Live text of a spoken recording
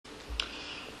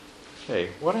Okay,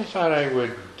 what I thought I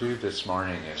would do this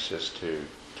morning is just to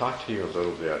talk to you a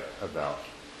little bit about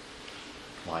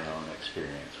my own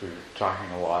experience. We were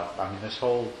talking a lot. I mean, this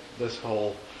whole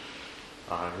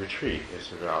retreat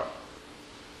is about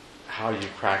how you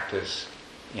practice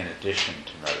in addition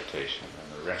to meditation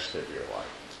and the rest of your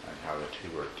life, and how the two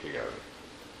work together.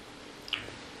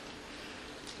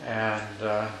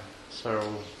 And so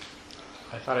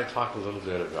I thought I'd talk a little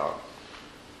bit about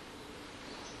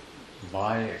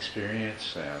my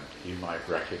experience, and you might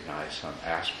recognize some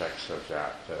aspects of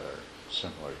that that are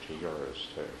similar to yours,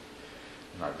 that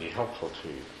might be helpful to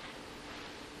you.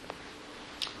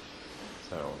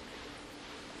 So,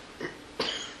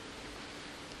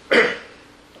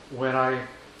 when I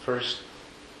first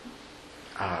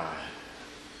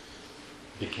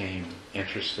became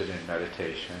interested in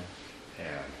meditation and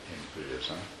in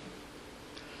Buddhism,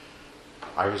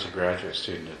 I was a graduate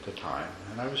student at the time,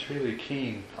 and I was really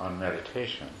keen on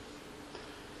meditation.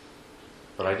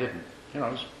 But I didn't, I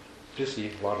was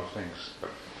busy, a lot of things that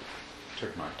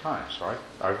took my time, so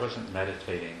I wasn't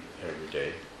meditating every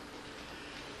day.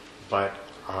 But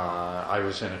I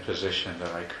was in a position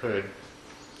that I could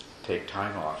take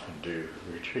time off and do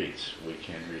retreats,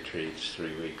 weekend retreats,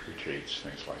 3-week retreats,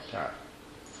 things like that.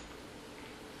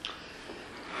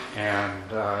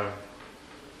 And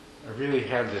I really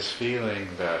had this feeling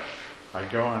that I'd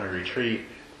go on a retreat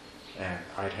and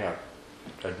I'd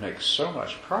make so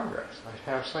much progress. I'd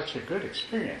have such a good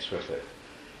experience with it.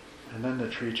 And then the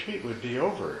retreat would be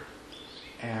over.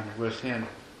 And within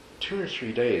 2 or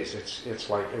 3 days, it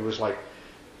was like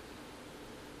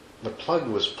the plug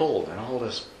was pulled and all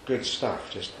this good stuff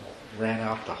just ran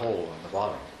out the hole in the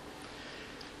bottom.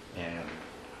 And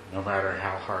no matter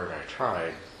how hard I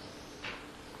tried,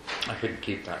 I couldn't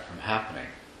keep that from happening.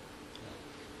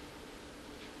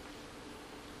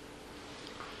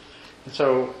 And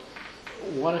so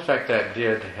one effect that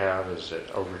did have is that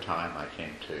over time I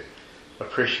came to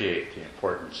appreciate the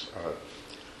importance of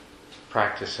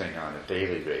practicing on a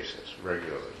daily basis,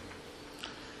 regularly.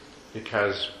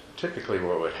 Because typically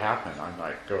what would happen, I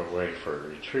might go away for a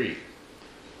retreat,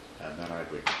 and then I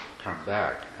would come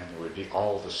back, and there would be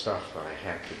all the stuff that I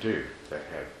had to do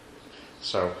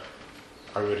so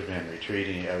I would have been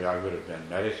retreating, I would have been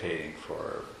meditating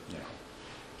for,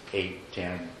 8,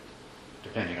 10,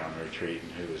 depending on the retreat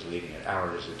and who was leading it,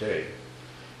 hours a day.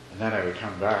 And then I would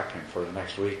come back, and for the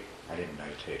next week, I didn't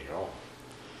meditate at all.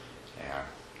 And,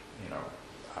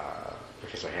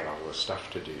 because I had all this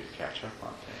stuff to do to catch up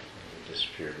on things, and it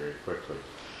disappeared very quickly.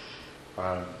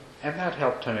 And that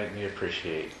helped to make me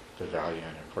appreciate the value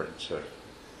and importance of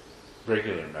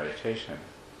regular meditation.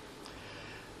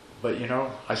 But,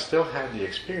 I still had the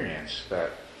experience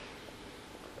that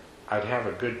I'd have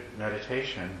a good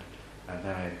meditation, and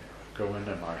then I'd go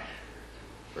into my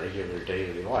regular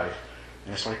daily life,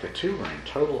 and it's like the two were in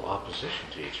total opposition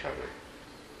to each other.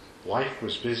 Life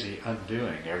was busy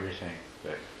undoing everything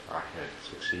that I had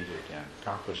succeeded in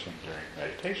accomplishing during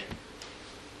meditation,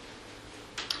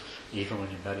 even when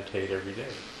you meditate every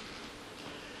day.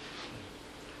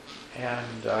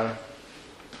 And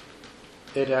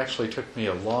it actually took me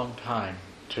a long time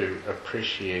to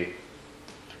appreciate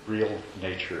the real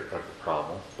nature of the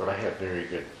problem, but I had very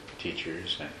good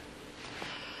teachers, and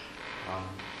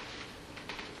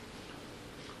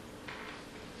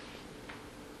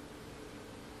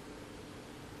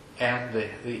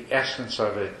the essence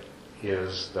of it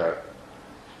is that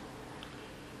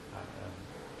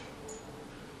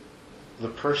the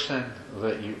person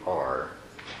that you are,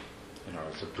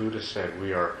 as the Buddha said,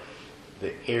 we are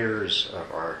the heirs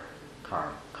of our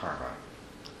karma,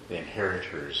 the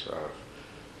inheritors of,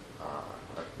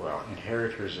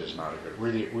 inheritors is not a good,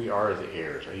 we are the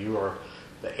heirs. You are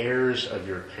the heirs of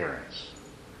your parents,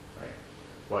 right?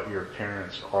 What your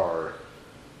parents are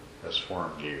has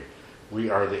formed you. We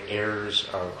are the heirs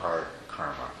of our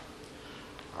karma.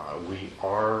 We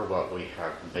are what we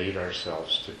have made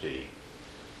ourselves to be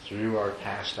through our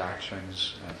past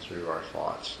actions and through our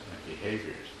thoughts and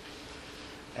behaviors.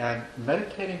 And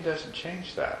meditating doesn't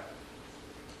change that.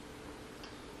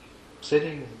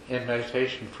 Sitting in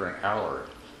meditation for an hour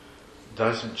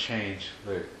doesn't change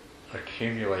the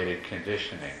accumulated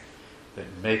conditioning that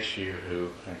makes you who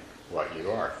and what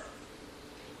you are.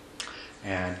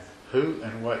 And who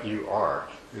and what you are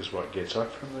is what gets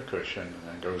up from the cushion and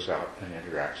then goes out and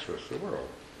interacts with the world.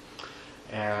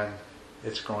 And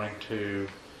it's going to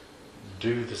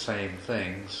do the same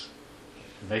things,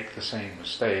 make the same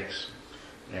mistakes,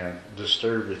 and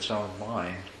disturb its own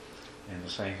mind in the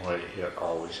same way it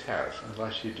always has,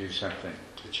 unless you do something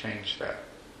to change that.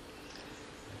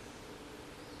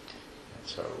 And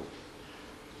so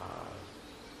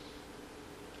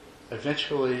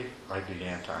eventually I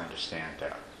began to understand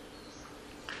that.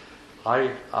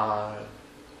 I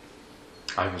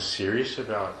was serious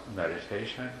about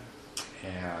meditation,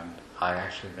 and I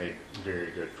actually made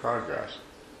very good progress.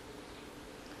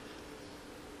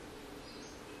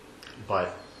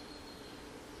 But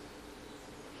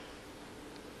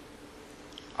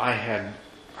I had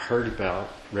heard about,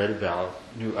 read about,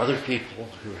 knew other people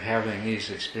who were having these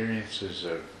experiences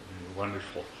of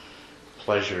wonderful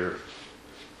pleasure,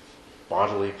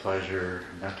 bodily pleasure,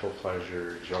 mental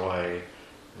pleasure, joy,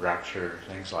 rapture,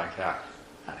 things like that.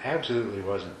 That absolutely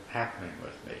wasn't happening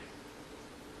with me.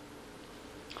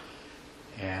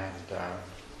 And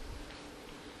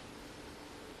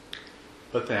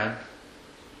but then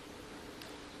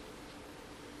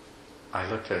I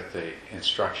looked at the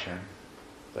instruction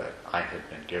that I had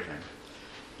been given,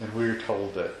 and we were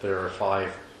told that there are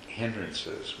 5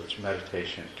 hindrances which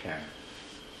meditation can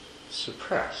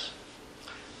suppress,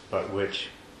 but which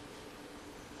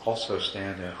also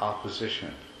stand in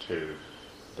opposition to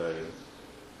the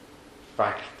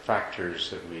factors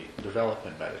that we develop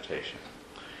in meditation.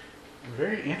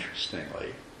 Very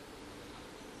interestingly,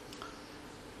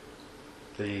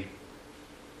 the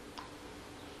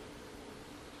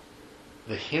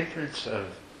hindrance of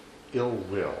ill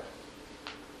will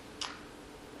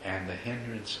and the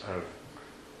hindrance of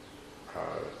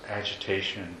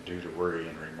agitation due to worry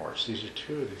and remorse. These are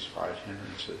 2 of these 5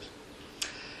 hindrances.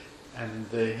 And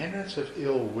the hindrance of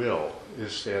ill will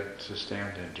is said to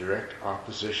stand in direct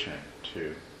opposition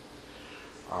to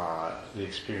the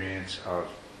experience of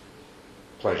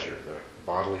pleasure, the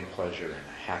bodily pleasure and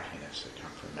the happiness that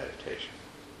come from meditation.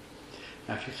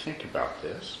 Now if you think about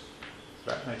this,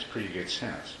 that makes pretty good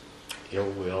sense. Ill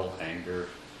will, anger,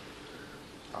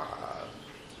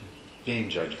 being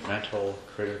judgmental,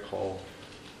 critical,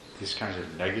 these kinds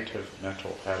of negative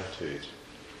mental attitudes.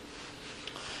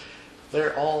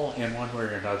 They're all, in one way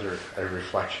or another, a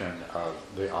reflection of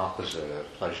the opposite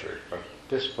of pleasure, of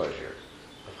displeasure,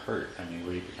 of hurt. I mean,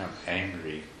 we become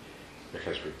angry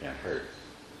because we've been hurt.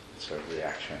 It's a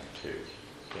reaction to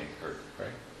being hurt, right?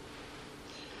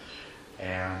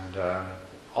 And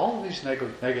all of these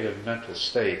negative mental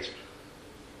states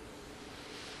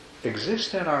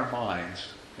exist in our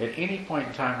minds. At any point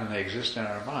in time when they exist in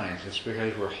our minds, it's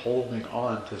because we're holding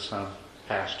on to some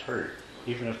past hurt.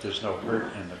 Even if there's no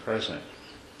hurt in the present,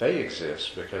 they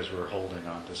exist because we're holding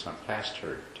on to some past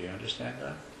hurt. Do you understand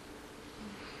that?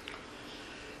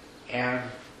 And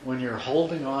when you're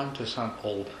holding on to some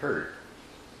old hurt,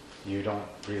 you don't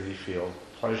really feel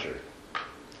pleasure.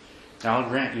 Now I'll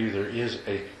grant you there is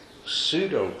a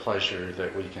pseudo-pleasure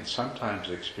that we can sometimes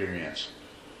experience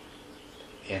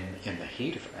in the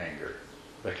heat of anger,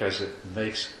 because it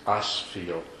makes us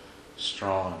feel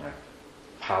strong and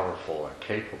powerful and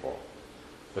capable.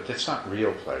 But that's not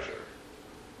real pleasure.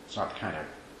 It's not the kind of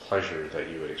pleasure that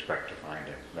you would expect to find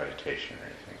in meditation or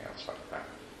anything else like that.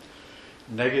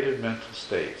 Negative mental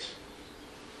states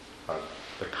of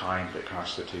the kind that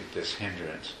constitute this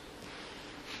hindrance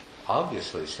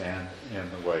obviously stand in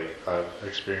the way of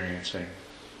experiencing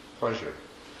pleasure.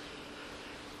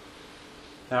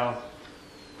 Now,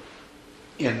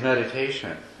 in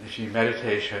meditation, if you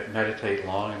meditate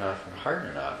long enough and hard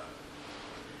enough,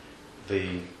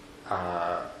 the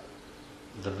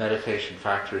meditation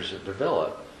factors that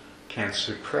develop can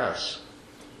suppress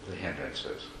the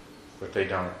hindrances, but they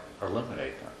don't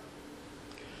eliminate them.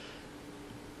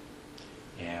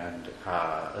 And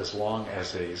as long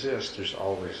as they exist, there's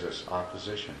always this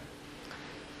opposition.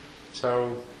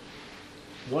 So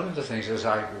one of the things is,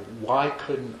 why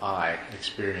couldn't I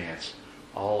experience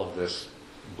all of this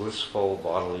blissful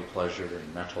bodily pleasure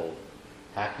and mental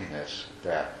happiness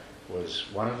that was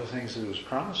one of the things that was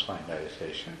promised by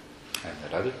meditation and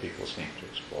that other people seem to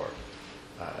explore,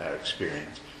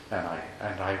 experience, and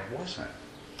I wasn't.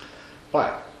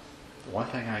 But the one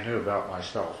thing I knew about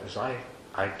myself is I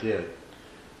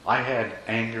had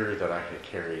anger that I had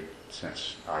carried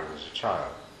since I was a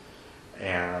child,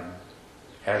 and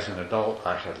as an adult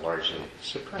I had largely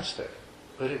suppressed it,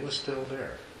 but it was still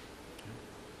there.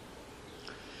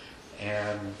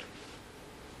 And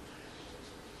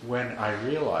when I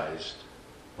realized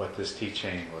what this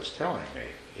teaching was telling me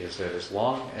is that as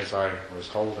long as I was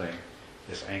holding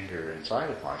this anger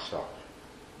inside of myself,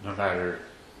 no matter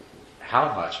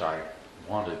how much I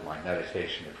wanted my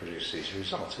meditation to produce these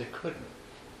results, it couldn't.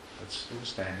 It was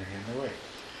standing in the way.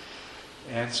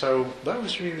 And so that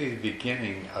was really the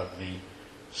beginning of me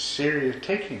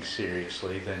taking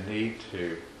seriously the need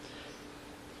to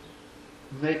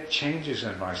make changes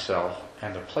in myself,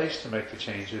 and the place to make the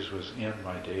changes was in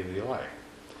my daily life.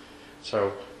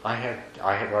 So what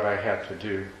I had to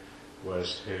do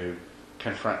was to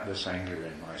confront this anger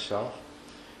in myself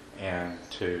and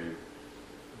to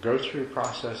go through a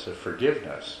process of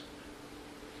forgiveness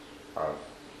of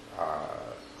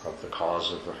the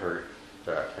cause of the hurt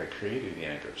that had created the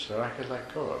anger, so that I could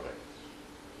let go of it.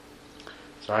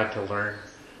 So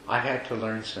I had to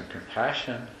learn some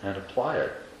compassion and apply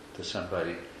it to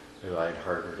somebody who I'd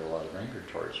harbored a lot of anger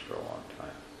towards for a long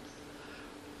time.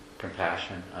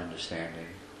 Compassion, understanding,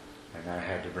 and I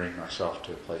had to bring myself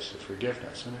to a place of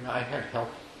forgiveness. I mean, I had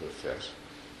help with this.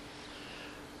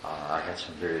 I had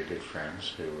some very good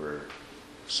friends who were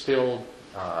still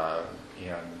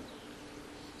in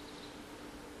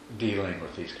dealing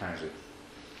with these kinds of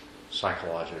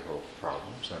psychological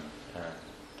problems, and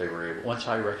they were able, once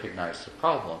I recognized the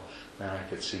problem, then I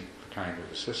could seek the kind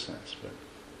of assistance.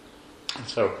 And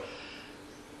so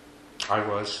I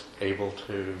was able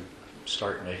to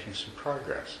start making some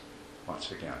progress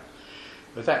once again.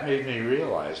 But that made me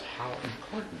realize how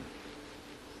important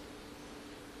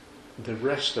the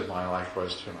rest of my life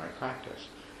was to my practice.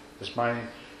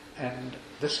 And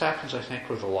this happens, I think,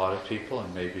 with a lot of people,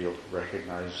 and maybe you'll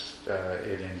recognize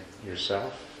it in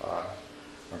yourself, or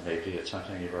maybe it's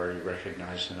something you've already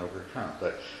recognized and overcome.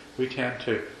 But we tend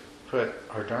to put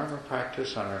our Dharma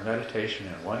practice and our meditation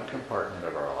in one compartment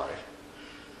of our life,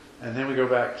 and then we go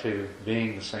back to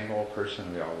being the same old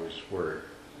person we always were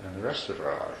in the rest of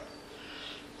our life.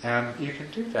 And you can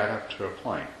do that up to a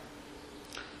point.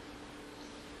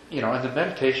 And the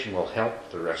meditation will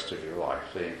help the rest of your life.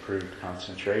 The improved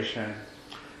concentration,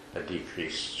 the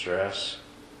decreased stress,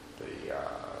 the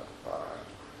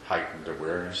heightened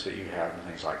awareness that you have and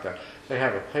things like that, they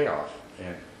have a payoff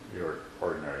in your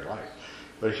ordinary life.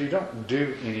 But if you don't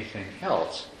do anything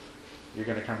else, you're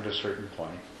going to come to a certain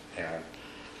point and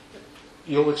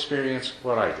you'll experience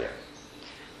what I did.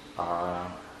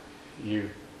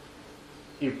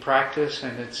 You practice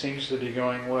and it seems to be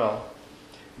going well,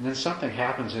 and then something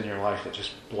happens in your life that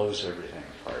just blows everything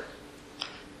apart.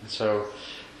 And so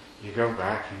you go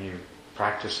back and you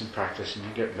practice and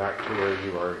you get back to where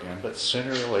you are again, but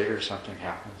sooner or later something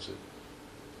happens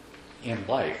in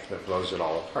life that blows it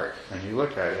all apart. And you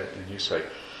look at it and you say,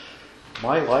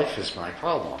 my life is my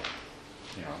problem.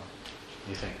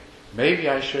 You think, maybe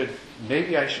I should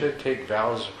take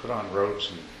vows, put on robes,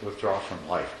 and withdraw from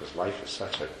life, because life is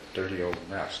such a dirty old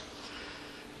mess.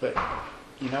 But,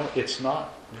 it's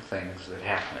not the things that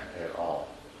happen at all.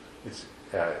 It's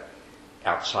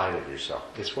outside of yourself.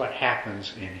 It's what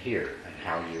happens in here and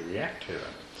how you react to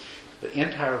them. The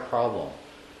entire problem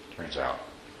turns out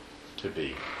to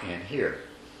be in here.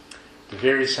 The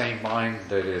very same mind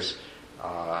that is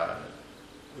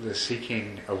the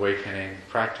seeking awakening,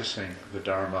 practicing the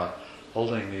Dharma,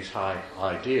 holding these high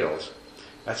ideals,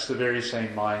 that's the very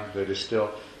same mind that is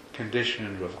still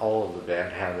conditioned with all of the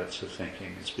bad habits of thinking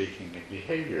and speaking and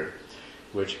behavior,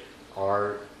 which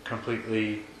are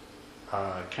completely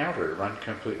run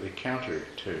completely counter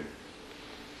to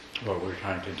what we're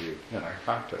trying to do in our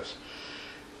practice.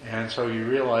 And so you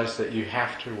realize that you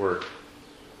have to work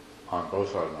on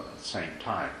both of them at the same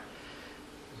time.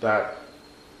 That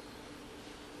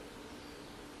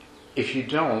if you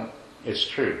don't, it's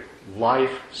true.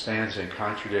 Life stands in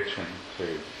contradiction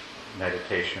to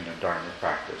meditation and Dharma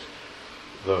practice.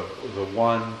 The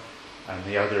one and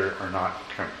the other are not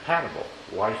compatible.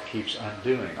 Life keeps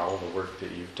undoing all the work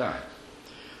that you've done.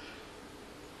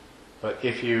 But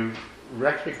if you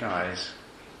recognize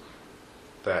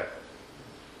that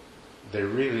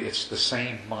it's the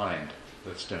same mind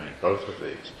that's doing both of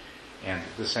these, and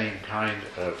the same kind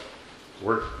of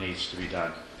work needs to be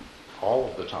done all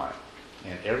of the time,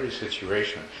 in every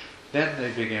situation, then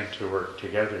they begin to work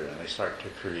together and they start to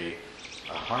create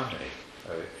a harmony,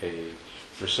 a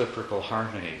reciprocal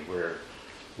harmony where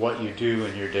what you do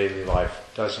in your daily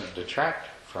life doesn't detract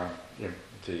from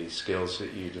the skills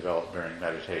that you develop during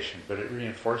meditation, but it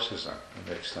reinforces them and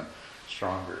makes them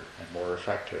stronger and more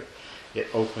effective. It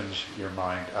opens your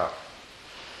mind up.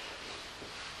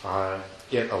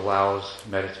 It allows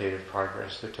meditative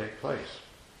progress to take place.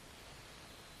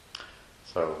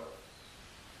 So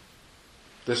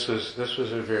this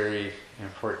was a very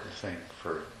important thing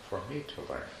for me to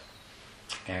learn.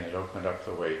 And it opened up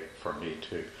the way for me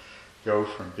to go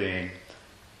from being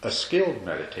a skilled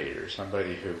meditator,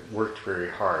 somebody who worked very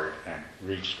hard and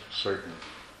reached a certain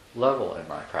level in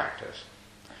my practice,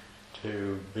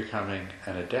 to becoming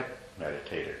an adept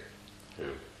meditator who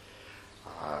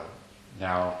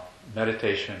now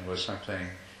meditation was something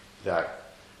that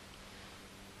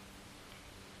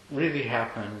really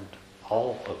happened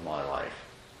all of my life.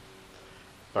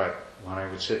 But when I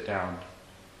would sit down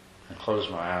and close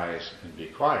my eyes and be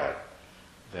quiet,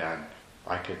 then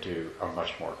I could do a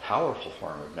much more powerful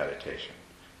form of meditation.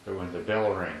 But when the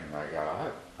bell rang and I got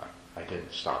out, I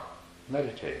didn't stop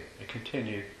meditating. I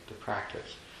continued the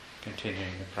practice,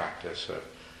 continuing the practice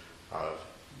of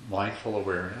mindful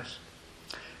awareness.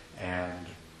 And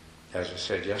as I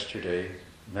said yesterday,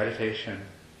 meditation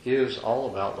is all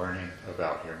about learning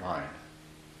about your mind.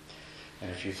 And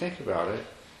if you think about it,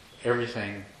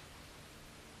 everything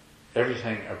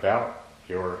about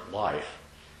your life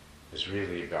is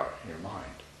really about your mind.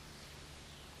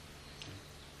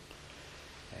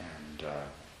 And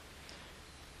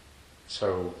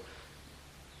so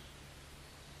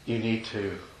you need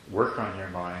to work on your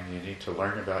mind, you need to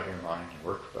learn about your mind and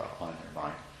work on your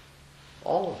mind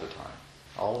all of the time,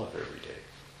 all of every day.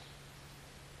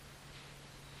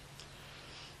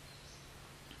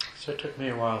 So it took me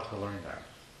a while to learn that.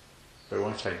 But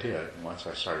once I did, and once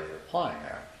I started applying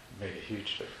that, it made a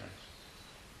huge difference.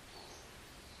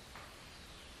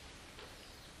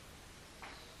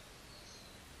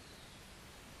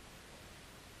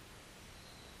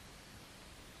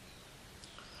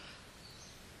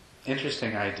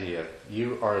 Interesting idea.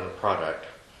 You are the product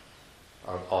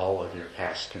of all of your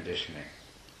past conditioning.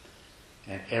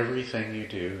 And everything you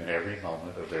do in every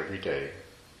moment of every day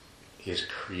is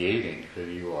creating who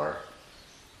you are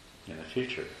in the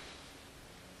future.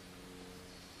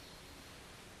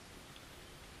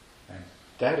 And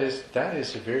that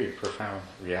is a very profound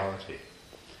reality.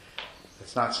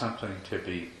 It's not something to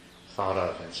be thought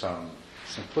of in some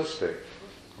simplistic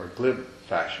or glib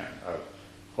fashion of,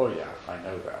 oh yeah, I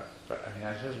know that. But I mean,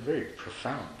 it has a very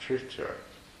profound truth to it.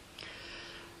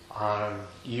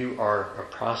 You are a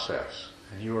process,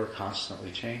 and you are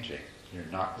constantly changing. You're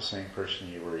not the same person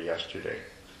you were yesterday.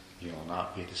 You will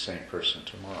not be the same person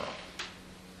tomorrow.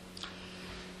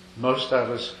 Most of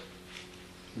us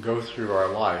go through our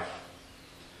life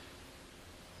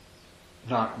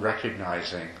not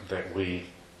recognizing that we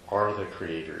are the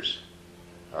creators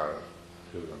of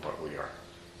who and what we are.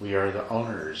 We are the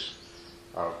owners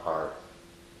of our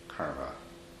karma.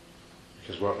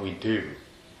 Because what we do,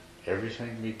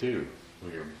 everything we do,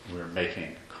 we're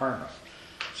making karma.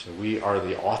 So we are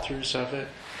the authors of it,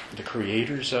 the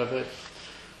creators of it,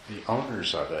 the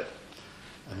owners of it.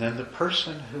 And then the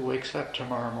person who wakes up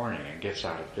tomorrow morning and gets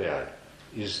out of bed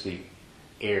is the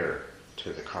heir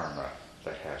to the karma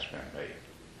that has been made.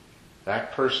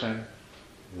 That person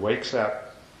wakes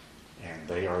up and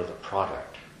they are the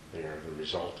product. They are the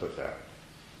result of that.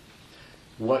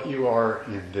 What you are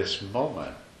in this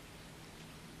moment,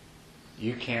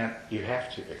 you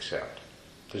have to accept.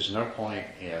 There's no point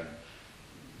in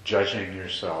judging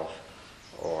yourself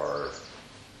or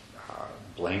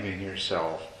blaming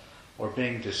yourself or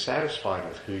being dissatisfied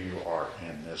with who you are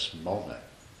in this moment.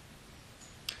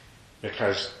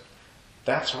 Because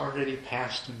that's already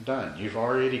past and done. You've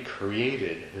already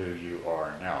created who you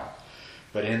are now.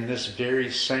 But in this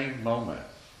very same moment,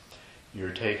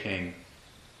 you're taking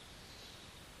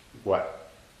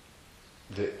what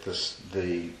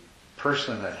the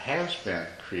person that has been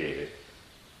created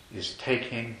is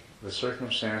taking the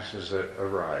circumstances that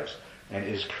arise and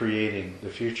is creating the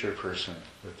future person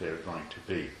that they're going to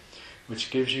be, which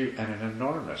gives you an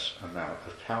enormous amount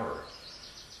of power.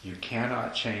 You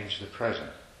cannot change the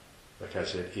present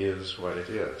because it is what it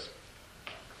is.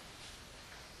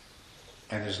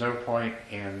 And there's no point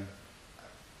in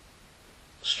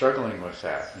struggling with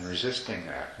that and resisting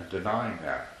that and denying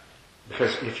that.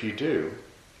 Because if you do,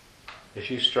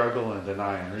 if you struggle and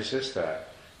deny and resist that,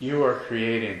 you are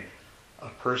creating a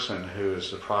person who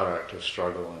is the product of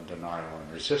struggle and denial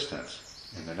and resistance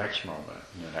in the next moment,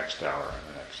 in the next hour,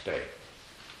 and the next day.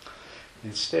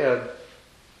 Instead,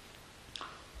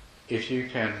 if you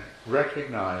can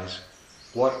recognize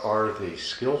what are the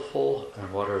skillful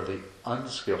and what are the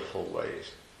unskillful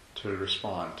ways to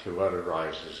respond to what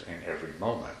arises in every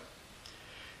moment.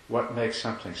 What makes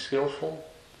something skillful?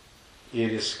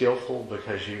 It is skillful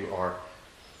because you are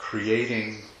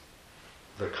creating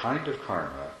the kind of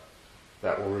karma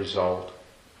that will result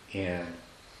in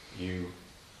you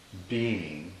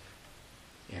being,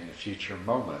 in a future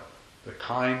moment, the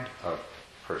kind of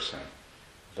person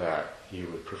that you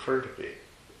would prefer to be.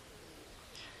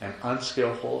 And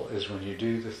unskillful is when you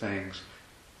do the things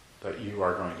that you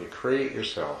are going to create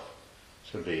yourself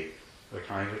to be the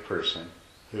kind of person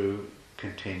who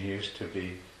continues to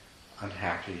be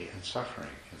unhappy and suffering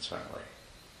in some way.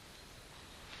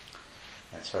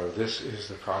 And so this is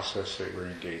the process that we're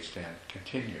engaged in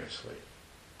continuously.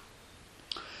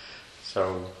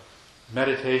 So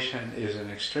meditation is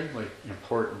an extremely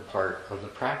important part of the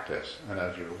practice and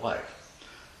of your life.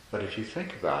 But if you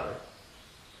think about it,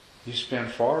 you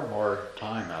spend far more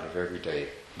time out of every day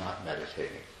not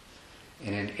meditating.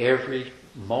 And in every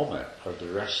moment of the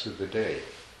rest of the day,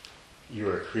 you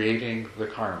are creating the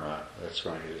karma that's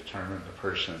going to determine the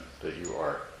person that you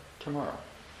are tomorrow.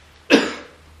 And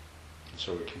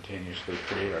so we continuously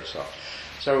create ourselves.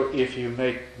 So if you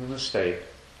make the mistake,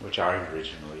 which I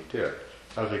originally did,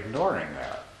 of ignoring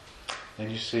that, then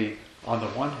you see, on the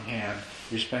one hand,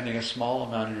 you're spending a small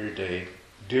amount of your day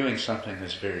doing something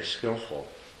that's very skillful,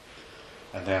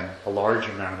 and then a large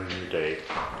amount of your day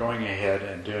going ahead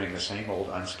and doing the same old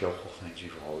unskillful things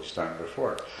you've always done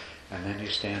before. And then you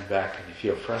stand back and you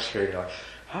feel frustrated, like,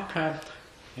 how come,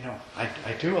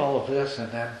 I do all of this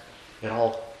and then it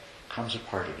all comes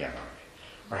apart again on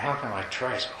me? Or how come I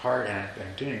try so hard and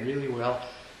I'm doing really well,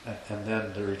 and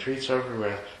then the retreat's over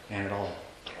with and it all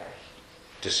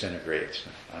disintegrates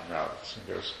and unravels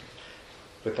and goes.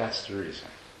 But that's the reason.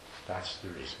 That's the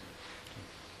reason.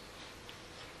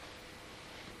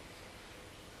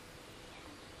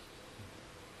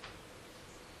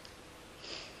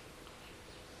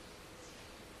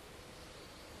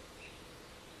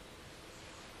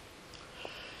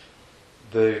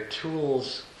 The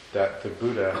tools that the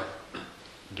Buddha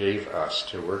gave us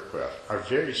to work with are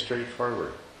very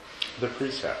straightforward. The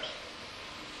precepts.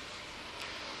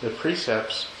 The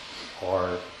precepts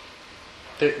are,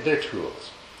 they're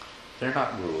tools. They're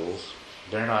not rules.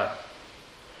 They're not,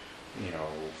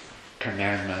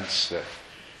 commandments that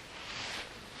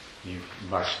you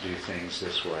must do things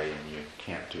this way and you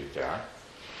can't do that.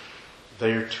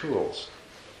 They're tools.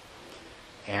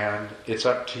 And it's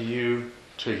up to you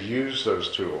to use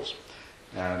those tools.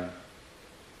 And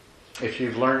if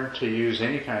you've learned to use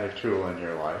any kind of tool in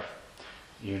your life,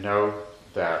 you know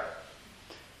that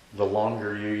the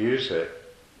longer you use it,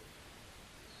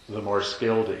 the more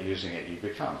skilled at using it you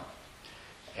become.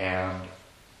 And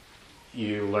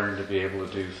you learn to be able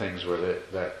to do things with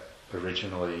it that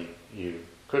originally you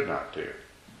could not do.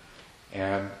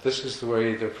 And this is the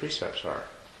way the precepts are.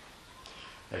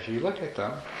 If you look at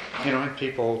them, and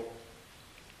people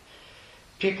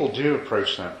do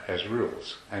approach them as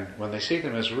rules. And when they see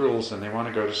them as rules, then they want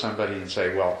to go to somebody and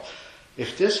say, well,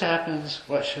 if this happens,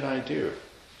 what should I do?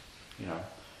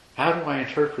 How do I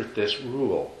interpret this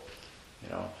rule?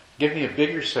 Give me a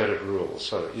bigger set of rules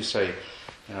so that you say,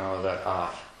 that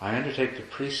I undertake the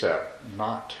precept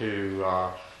not to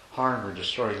harm or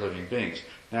destroy living beings.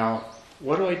 Now,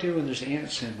 what do I do when there's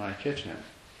ants in my kitchen?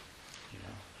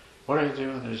 What do I do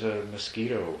when there's a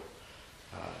mosquito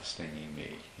stinging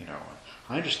me?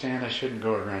 I understand I shouldn't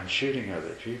go around shooting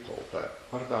other people, but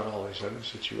what about all these other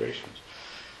situations?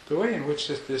 The way in which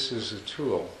this is a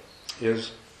tool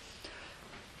is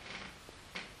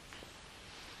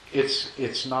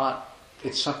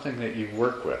it's something that you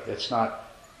work with. It's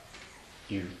not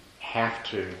you have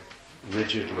to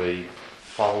rigidly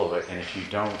follow it, and if you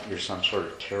don't, you're some sort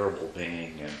of terrible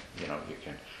being, and you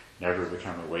can never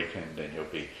become awakened, and you'll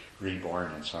be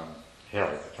reborn in some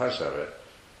hell because of it.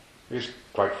 Because,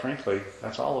 quite frankly,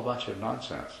 that's all a bunch of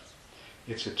nonsense.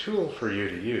 It's a tool for you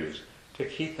to use to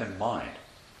keep in mind,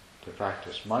 to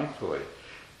practice mindfully,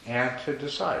 and to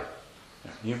decide.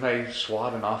 You may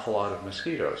swat an awful lot of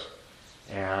mosquitoes,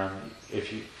 and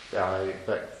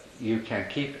but you can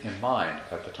keep in mind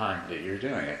at the time that you're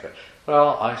doing it that,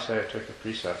 well, I say I took a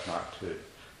precept not to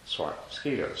swat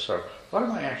mosquitoes. So, what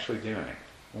am I actually doing?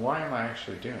 Why am I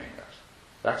actually doing this?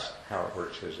 That's how it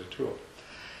works as a tool.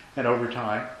 And over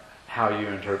time, how you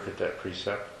interpret that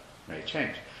precept may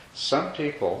change. Some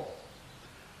people,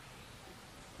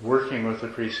 working with the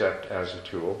precept as a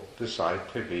tool, decide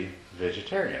to be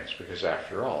vegetarians, because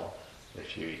after all,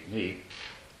 if you eat meat,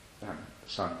 then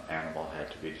some animal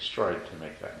had to be destroyed to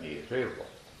make that meat available.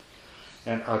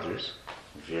 And others,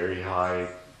 very high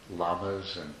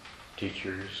lamas and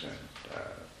teachers and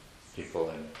people,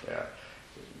 and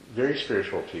very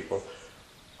spiritual people,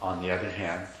 on the other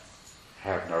hand,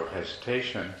 have no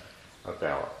hesitation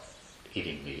about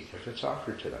eating meat if it's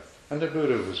offered to them. And the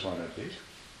Buddha was one of these.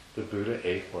 The Buddha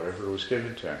ate whatever was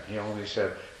given to him. He only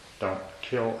said, don't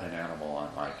kill an animal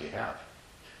on my behalf.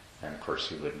 And of course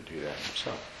he wouldn't do that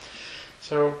himself.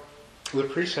 So the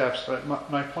precepts,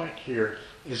 my point here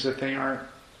is that they aren't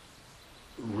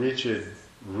rigid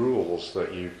rules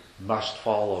that you must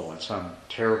follow when some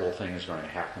terrible thing is going to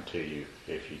happen to you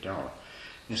if you don't.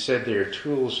 Instead, they are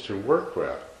tools to work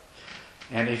with.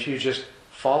 And if you just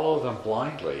follow them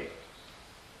blindly,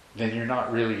 then you're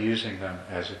not really using them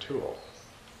as a tool.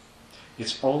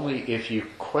 It's only if you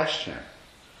question,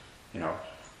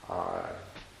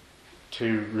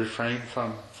 to refrain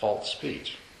from false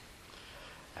speech.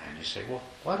 And you say, well,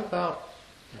 what about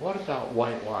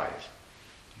white lies?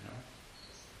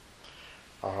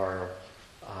 Or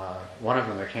one of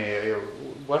them that came,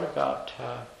 what about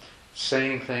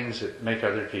saying things that make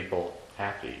other people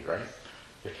happy, right?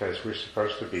 Because we're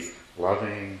supposed to be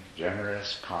loving,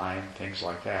 generous, kind, things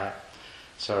like that.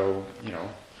 So,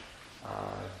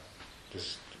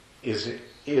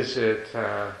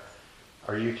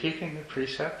 are you keeping the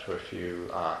precept if you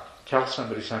tell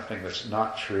somebody something that's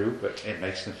not true, but it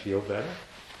makes them feel better?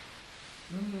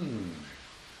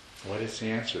 What is the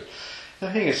answer?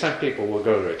 The thing is, some people will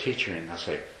go to a teacher and they'll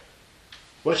say,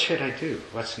 what should I do?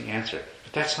 What's the answer?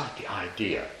 But that's not the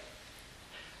idea.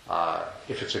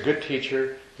 If it's a good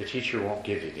teacher, the teacher won't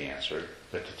give you the answer,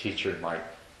 but the teacher might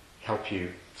help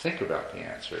you think about the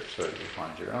answer so that you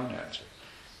find your own answer.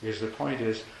 Because the point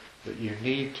is that you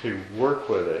need to work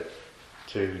with it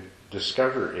to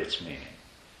discover its meaning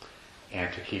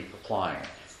and to keep applying it.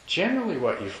 Generally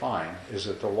what you find is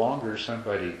that the longer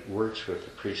somebody works with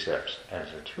the precepts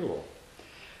as a tool,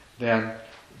 then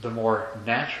the more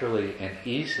naturally and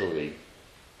easily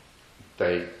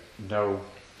they know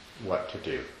what to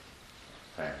do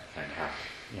and how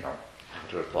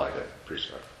to apply that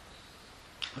precept.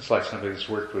 It's like somebody that's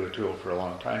worked with a tool for a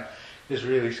long time is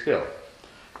really skilled.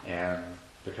 And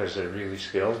because they're really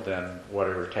skilled, then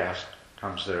whatever task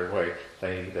comes their way,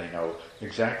 they know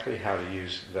exactly how to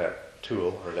use that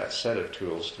tool or that set of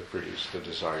tools to produce the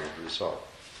desired result.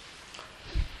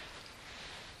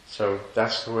 So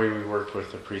that's the way we work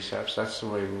with the precepts. That's the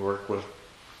way we work with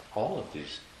all of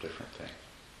these different things.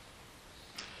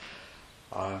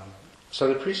 So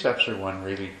the precepts are one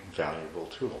really valuable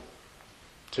tool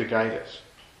to guide us,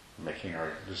 making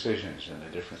our decisions in the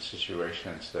different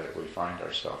situations that we find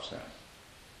ourselves in.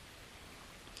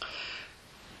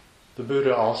 The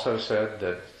Buddha also said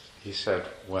that, he said,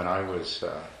 when I was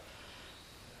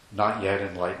not yet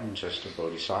enlightened, just a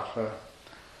bodhisattva,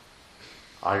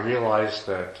 I realized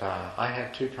that I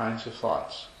had two kinds of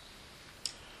thoughts.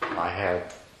 I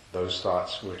had those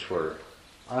thoughts which were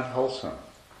unwholesome.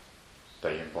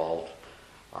 They involved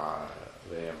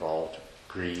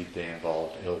greed, they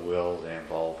involved ill will, they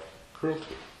involved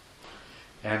cruelty.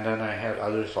 And then I had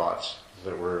other thoughts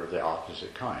that were the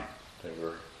opposite kind. They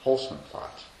were wholesome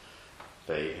thoughts.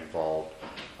 They involved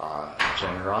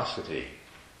generosity,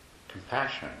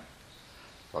 compassion,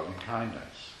 loving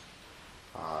kindness.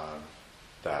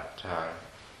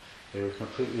 They were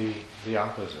completely the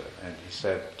opposite. And he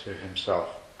said to himself,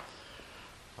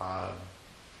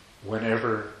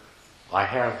 whenever I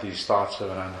have these thoughts of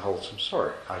an unwholesome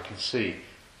sort, I can see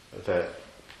that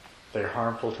they're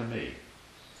harmful to me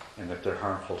and that they're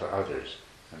harmful to others.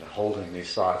 And that holding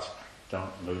these thoughts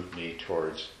don't move me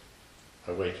towards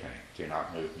awakening, do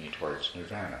not move me towards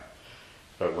nirvana.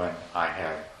 But when I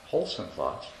have wholesome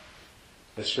thoughts,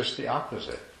 it's just the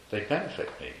opposite. They benefit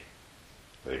me.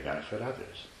 They benefit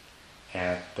others.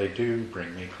 And they do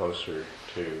bring me closer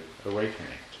to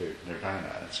awakening, to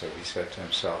nirvana. And so he said to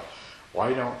himself,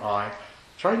 why don't I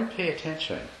try to pay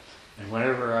attention, and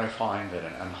whenever I find that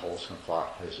an unwholesome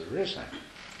thought has arisen,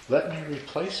 let me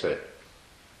replace it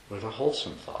with a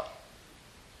wholesome thought.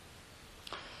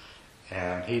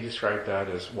 And he described that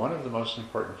as one of the most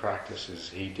important practices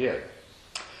he did.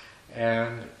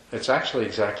 And it's actually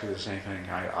exactly the same thing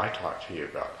I talked to you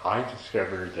about. I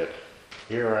discovered that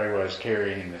here I was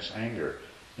carrying this anger.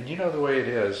 And you know the way it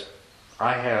is,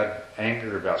 I had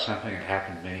anger about something that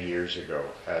happened many years ago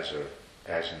as a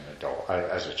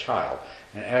child.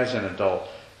 And as an adult,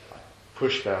 I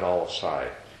pushed that all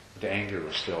aside. The anger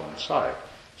was still inside.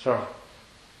 So,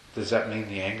 does that mean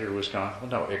the anger was gone? Well,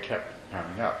 no, it kept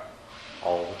coming up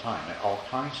all the time, in all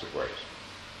kinds of ways.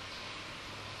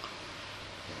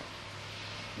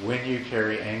 When you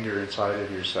carry anger inside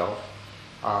of yourself,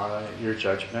 you're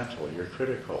judgmental, you're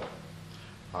critical.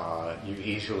 You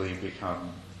easily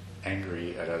become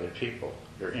angry at other people.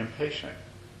 You're impatient.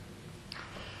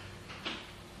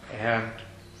 And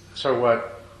so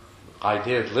what I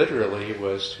did literally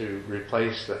was to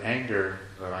replace the anger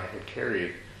that I had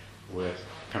carried with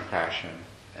compassion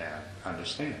and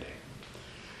understanding.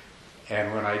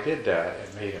 And when I did that,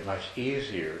 it made it much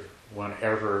easier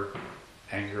whenever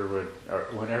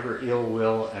whenever ill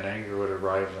will and anger would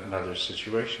arrive in other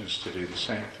situations to do the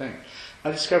same thing.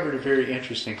 I discovered a very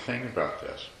interesting thing about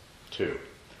this, too.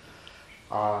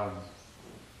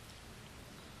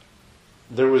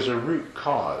 There was a root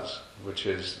cause, which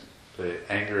is the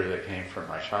anger that came from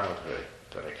my childhood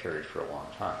that I carried for a long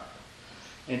time.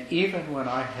 And even when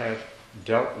I had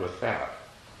dealt with that,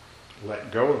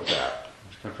 let go of that,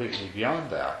 completely beyond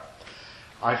that,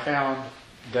 I found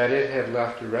that it had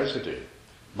left a residue.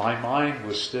 My mind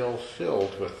was still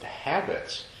filled with the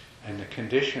habits and the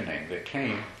conditioning that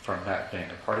came from that being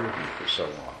a part of me for so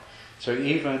long. So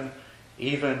even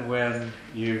when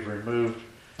you've removed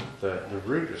the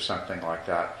root of something like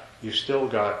that, you've still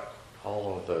got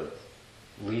all of the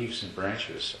leaves and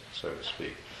branches, so to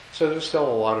speak. So there's still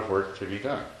a lot of work to be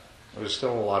done. There's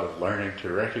still a lot of learning to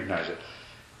recognize it.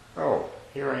 Oh,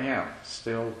 here I am,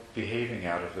 still behaving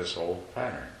out of this old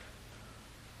pattern.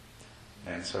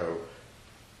 And so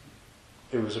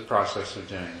it was a process of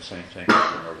doing the same thing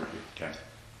over and over again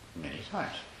many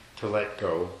times, to let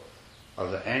go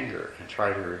of the anger and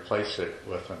try to replace it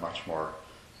with a much more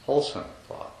wholesome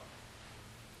thought.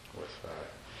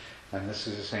 And this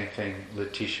is the same thing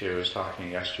Letitia was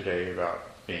talking yesterday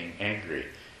about being angry.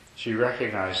 She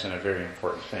recognized in a very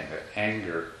important thing that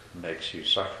anger makes you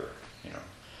suffer.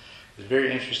 It's a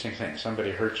very interesting thing.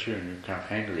 Somebody hurts you and you become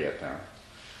angry at them.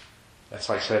 That's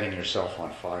like setting yourself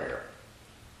on fire.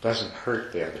 It doesn't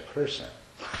hurt the other person.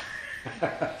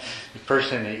 The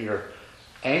person that you're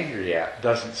angry at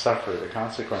doesn't suffer the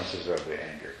consequences of the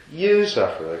anger. You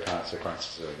suffer the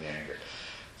consequences of the anger.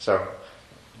 So,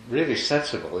 really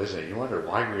sensible, isn't it? You wonder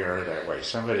why we are that way.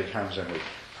 Somebody comes and we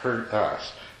hurt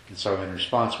us, and so in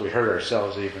response we hurt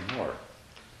ourselves even more.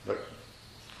 But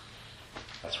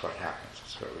that's what happens.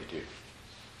 That's what we do.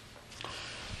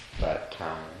 But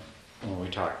when we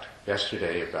talked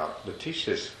yesterday about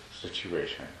Letitia's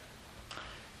situation,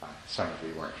 some of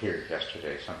you weren't here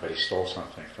yesterday. Somebody stole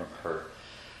something from her,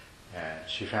 and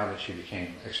she found that she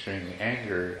became extremely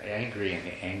angry, and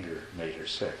the anger made her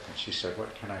sick. And she said,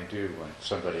 "What can I do when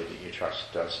somebody that you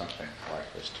trust does something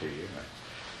like this to you,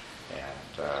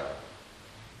 and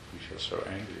you feel so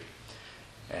angry?"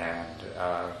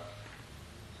 And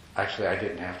actually, I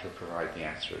didn't have to provide the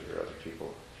answer. There are other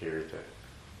people here that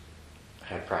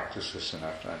had practiced this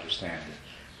enough to understand it.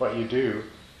 What you do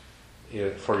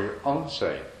for your own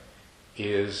sake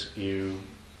is you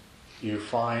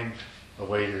find a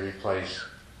way to replace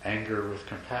anger with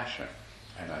compassion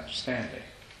and understanding,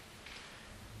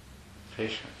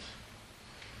 patience.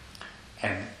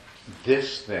 And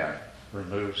this then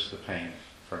removes the pain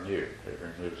from you. It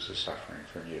removes the suffering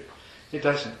from you. It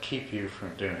doesn't keep you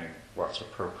from doing what's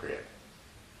appropriate.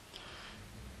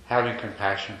 Having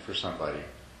compassion for somebody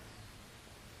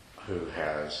who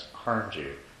has harmed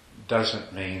you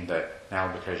doesn't mean that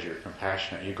now because you're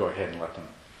compassionate you go ahead and let them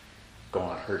go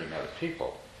on hurting other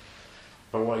people.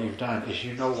 But what you've done is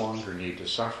you no longer need to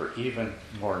suffer. Even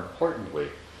more importantly,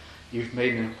 you've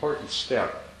made an important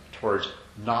step towards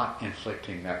not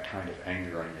inflicting that kind of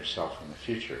anger on yourself in the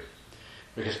future.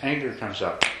 Because anger comes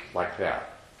up like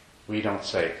that. We don't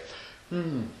say,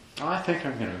 I think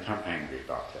I'm going to become angry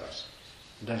about this.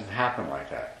 It doesn't happen like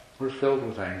that. We're filled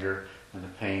with anger and the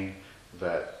pain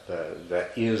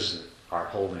that is our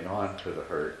holding on to the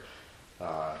hurt.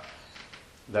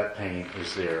 That pain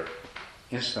is there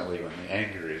instantly when the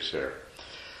anger is there.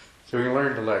 So we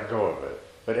learn to let go of it.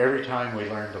 But every time we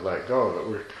learn to let go of it,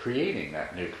 we're creating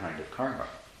that new kind of karma.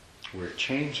 We're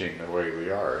changing the way we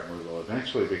are, and we will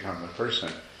eventually become the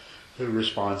person who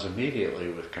responds immediately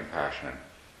with compassion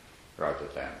rather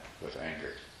than with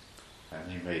anger.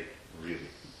 And you made really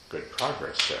good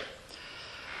progress there.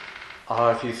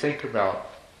 If you think about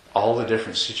all the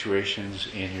different situations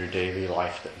in your daily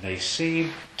life that may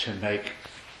seem to make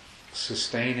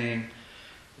sustaining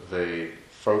the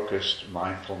focused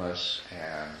mindfulness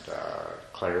and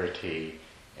clarity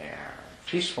and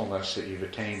peacefulness that you've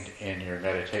attained in your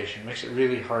meditation, makes it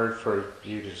really hard for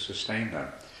you to sustain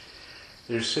them.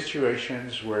 There's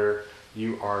situations where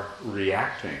you are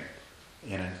reacting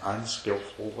in an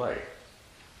unskillful way.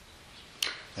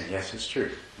 And yes, it's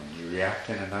true. When you react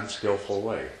in an unskillful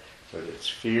way, whether it's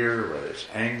fear, whether it's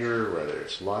anger, whether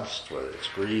it's lust, whether it's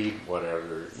greed,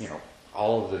 whatever,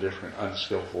 all of the different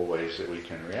unskillful ways that we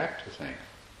can react to things.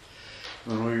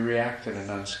 When we react in an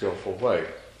unskillful way,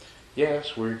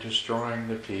 yes, we're destroying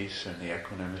the peace and the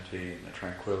equanimity and the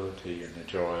tranquility and the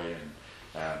joy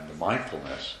and the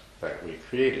mindfulness that we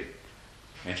created.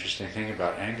 Interesting thing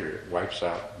about anger, it wipes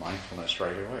out mindfulness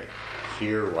right away.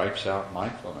 Fear wipes out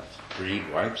mindfulness. Greed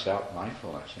wipes out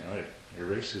mindfulness. It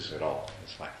erases it all.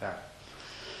 It's like that.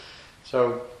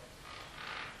 So,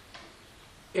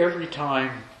 every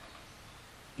time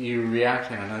you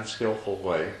react in an unskillful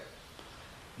way,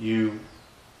 you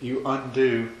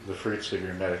undo the fruits of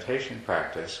your meditation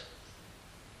practice,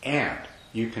 and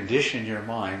you condition your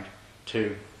mind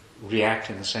to react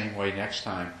in the same way next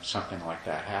time something like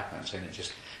that happens, and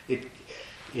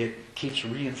it keeps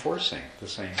reinforcing the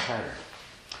same pattern.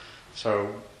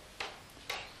 So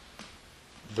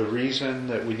the reason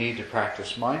that we need to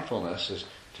practice mindfulness is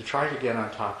to try to get on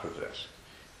top of this.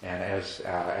 And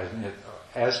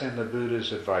as in the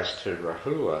Buddha's advice to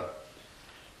Rahula,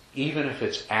 even if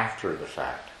it's after the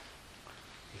fact,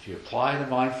 if you apply the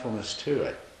mindfulness to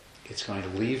it, it's going to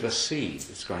leave a seed.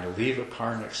 It's going to leave a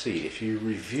karmic seed. If you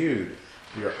reviewed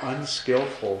your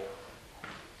unskillful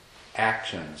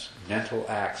actions, mental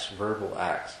acts, verbal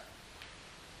acts,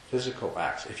 physical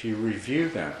acts, if you review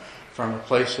them from a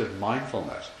place of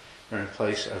mindfulness, from a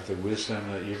place of the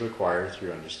wisdom that you've acquired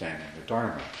through understanding the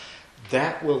Dharma,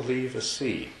 that will leave a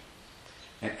seed.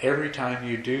 And every time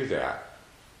you do that,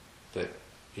 that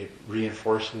it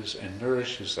reinforces and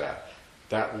nourishes that.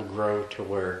 That will grow to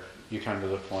where you come to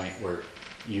the point where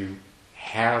you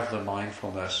have the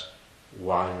mindfulness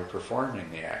while you're performing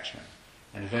the action.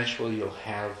 And eventually you'll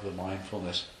have the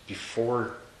mindfulness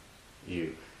before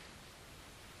you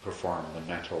perform the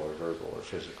mental or verbal or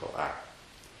physical act.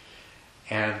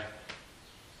 And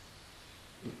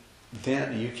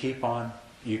then you keep on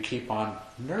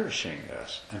nourishing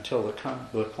this until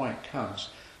the point comes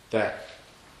that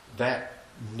that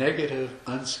negative,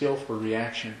 unskillful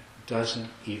reaction doesn't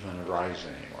even arise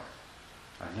anymore.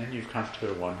 And then you've come to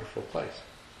a wonderful place.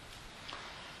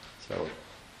 So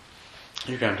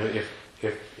you come to,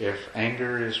 if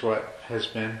anger is what has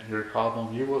been your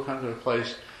problem, you will come to a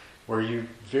place where you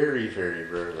very, very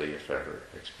rarely, if ever,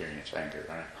 experience anger.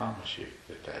 And I promise you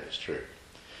that that is true.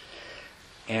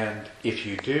 And if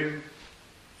you do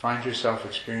find yourself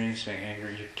experiencing anger,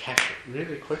 you catch it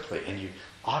really quickly and you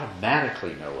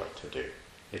automatically know what to do.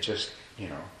 It just,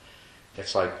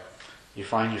 it's like you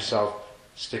find yourself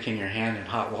sticking your hand in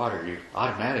hot water, you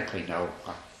automatically know,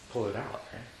 pull it out,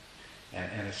 right?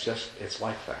 And it's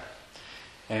like that.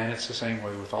 And it's the same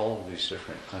way with all of these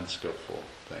different unskillful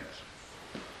things.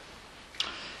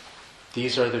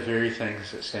 These are the very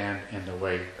things that stand in the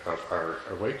way of our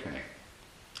awakening,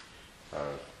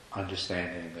 of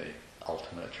understanding the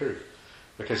ultimate truth.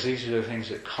 Because these are the things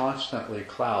that constantly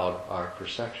cloud our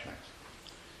perceptions.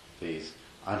 These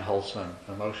unwholesome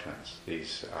emotions,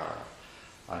 these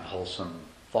unwholesome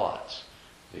thoughts,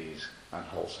 these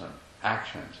unwholesome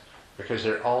actions, because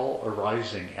they're all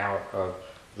arising out of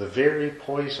the very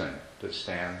poison that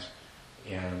stands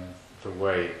in the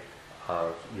way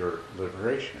of your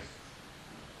liberation.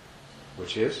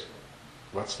 Which is?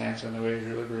 What stands in the way of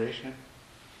your liberation?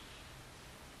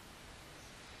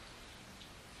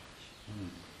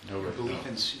 Belief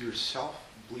in yourself,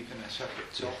 belief in a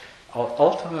separate self.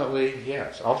 Ultimately,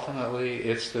 yes. Ultimately,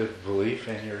 it's the belief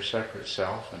in your separate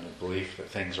self and the belief that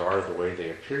things are the way they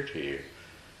appear to you.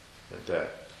 That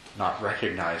not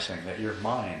recognizing that your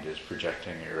mind is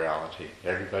projecting your reality.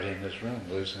 Everybody in this room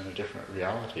lives in a different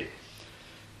reality.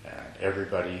 And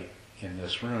everybody in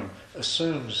this room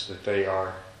assumes that they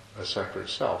are a separate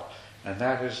self. And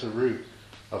that is the root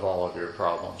of all of your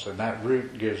problems. And that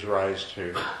root gives rise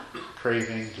to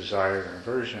craving, desire, and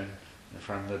aversion. And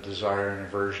from the desire and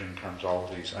aversion comes all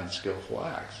these unskillful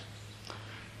acts.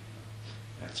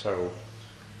 And so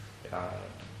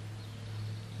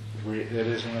it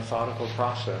is a methodical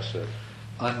process of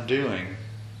undoing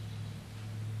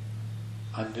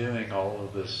all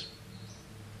of this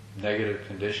negative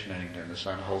conditioning and this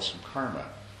unwholesome karma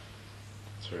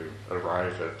to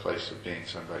arrive at a place of being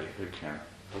somebody who can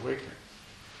awaken.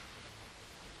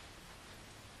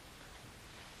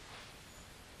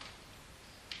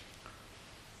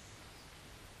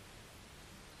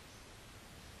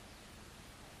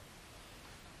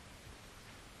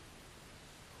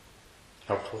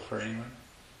 Helpful for anyone?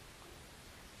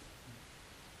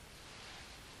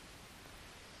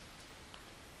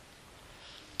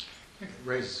 I think it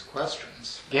raises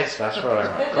questions. Yes, that's what I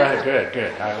want. Go ahead,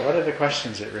 good. What are the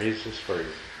questions it raises for you?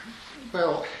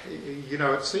 Well,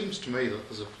 it seems to me that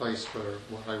there's a place for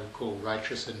what I would call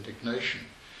righteous indignation,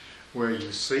 where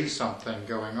you see something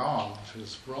going on that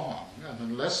is wrong, and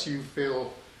unless you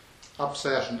feel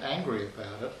upset and angry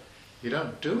about it, you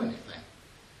don't do anything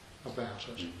about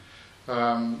it.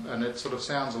 And it sort of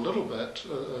sounds a little bit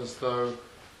as though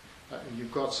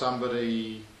you've got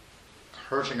somebody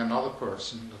hurting another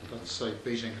person, let's say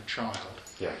beating a child,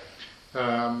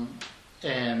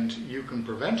 and you can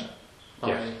prevent it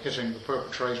by hitting the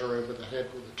perpetrator over the head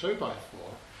with a 2x4.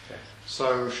 Yes.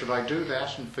 So should I do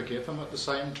that and forgive him at the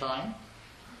same time?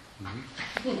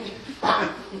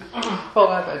 Well,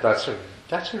 that's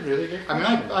a really good question.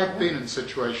 I mean, I've been in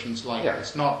situations like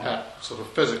this, not that sort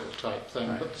of physical type thing,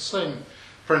 but the same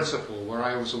principle where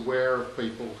I was aware of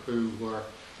people who were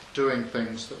doing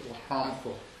things that were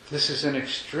harmful. This is an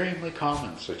extremely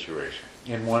common situation.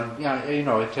 In one,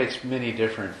 it takes many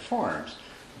different forms,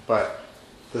 but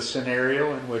the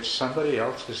scenario in which somebody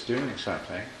else is doing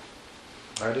something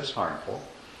that is harmful,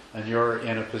 and you're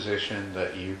in a position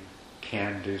that you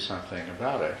can do something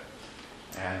about it,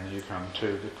 and you come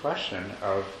to the question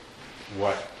of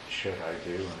what should I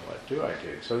do and what do I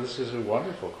do? So this is a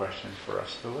wonderful question for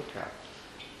us to look at.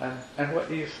 And what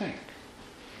do you think?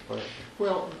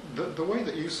 Well, the way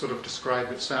that you sort of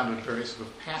described it sounded very sort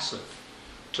of passive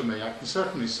to me. I can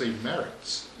certainly see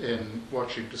merits in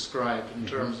what you've described in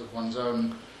terms of one's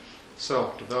own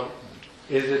self-development.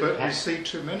 But we see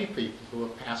too many people who are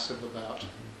passive about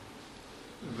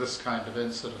this kind of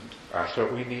incident. That's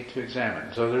what we need to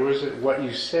examine. So there was what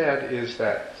you said is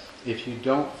that if you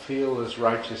don't feel this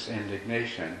righteous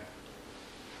indignation,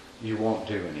 you won't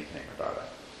do anything about it.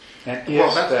 And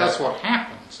well, that's what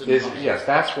happens. Yes,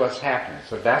 that's what's happening.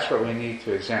 So that's what we need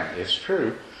to examine. It's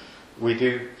true. We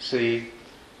do see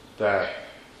that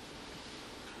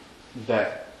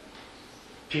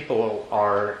people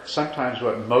are, sometimes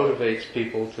what motivates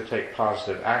people to take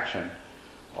positive action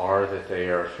are that they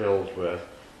are filled with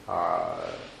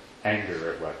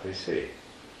anger at what they see.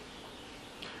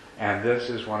 And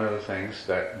this is one of the things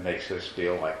that makes us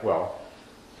feel like, well,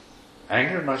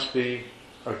 anger must be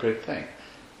a good thing.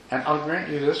 And I'll grant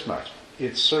you this much,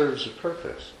 it serves a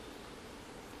purpose.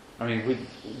 I mean,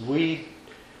 we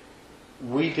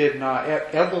did not,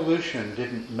 evolution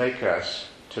didn't make us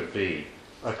to be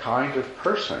a kind of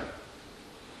person,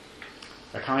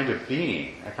 a kind of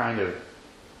being, a kind of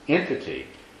entity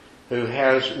who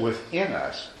has within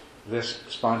us this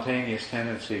spontaneous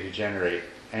tendency to generate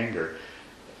anger.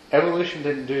 Evolution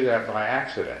didn't do that by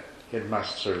accident. It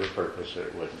must serve a purpose or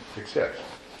it wouldn't exist.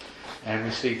 And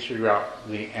we see throughout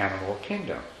the animal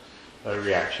kingdom a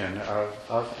reaction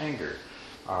of anger.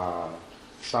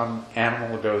 Some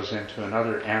animal goes into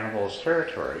another animal's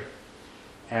territory,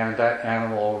 and that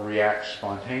animal reacts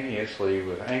spontaneously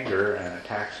with anger and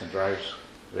attacks and drives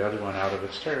the other one out of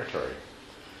its territory.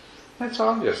 And it's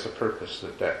obvious the purpose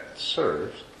that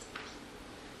serves.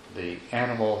 The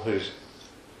animal whose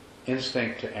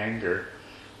instinct to anger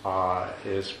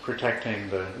is protecting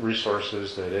the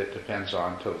resources that it depends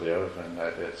on to live and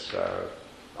that its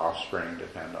offspring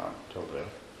depend on to live.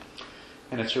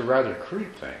 And it's a rather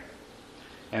crude thing.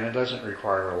 And it doesn't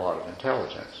require a lot of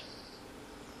intelligence.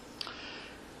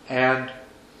 And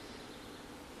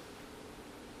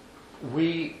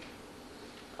we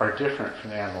are different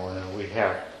from the animal and we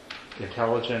have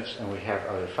intelligence and we have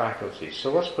other faculties.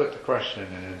 So let's put the question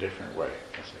in a different way.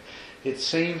 It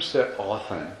seems that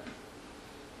often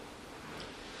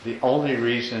the only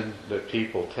reason that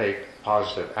people take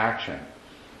positive action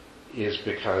is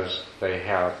because they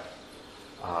have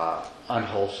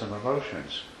unwholesome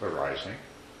emotions arising.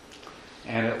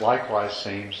 And it likewise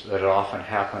seems that it often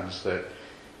happens that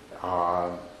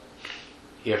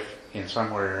if in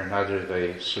some way or another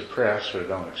they suppress or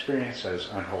don't experience as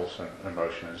unwholesome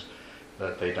emotions,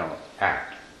 that they don't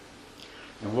act.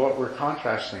 And what we're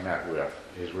contrasting that with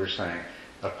is we're saying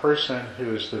a person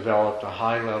who has developed a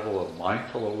high level of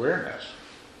mindful awareness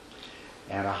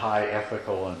and a high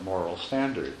ethical and moral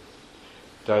standard,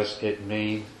 does it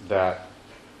mean that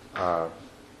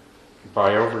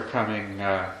by overcoming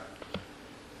the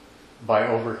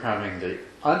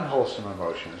unwholesome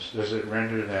emotions, does it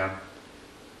render them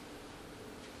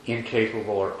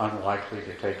incapable or unlikely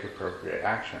to take appropriate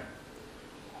action?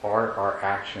 Are our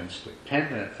actions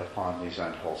dependent upon these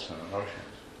unwholesome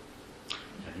emotions?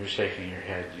 And you're shaking your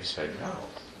head, you say no.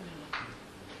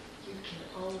 You can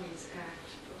always act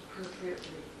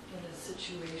appropriately in a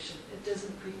situation. It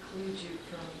doesn't preclude you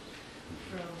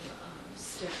from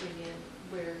stepping in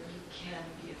where you can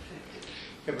be effective.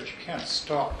 Yeah, but you can't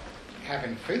stop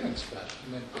having feelings for that. I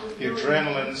mean, the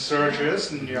adrenaline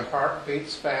surges and your heart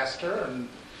beats faster and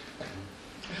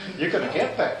you're going to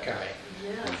get that guy.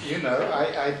 Yes. You know,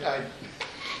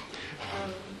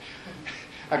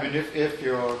 I mean, if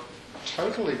you're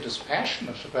totally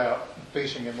dispassionate about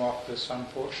beating him off this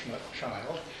unfortunate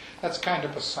child, that's kind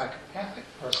of a psychopathic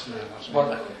personality.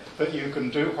 Well, that you can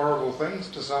do horrible things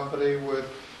to somebody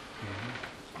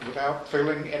without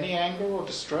feeling any anger or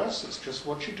distress. It's just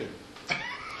what you do.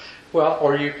 Well,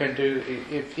 or you can do,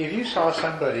 if you saw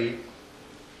somebody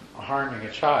harming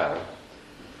a child,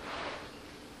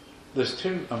 there's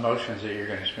two emotions that you're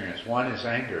going to experience. One is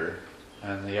anger,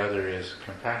 and the other is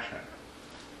compassion.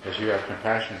 Because you have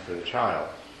compassion for the child,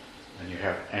 and you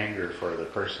have anger for the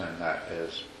person that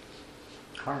is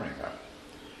harming them.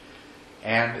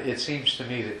 And it seems to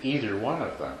me that either one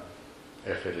of them,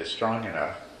 if it is strong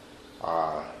enough,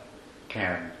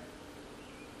 can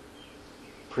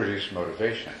produce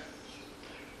motivation.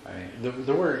 I mean,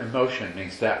 the word emotion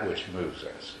means that which moves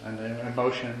us. And the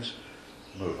emotions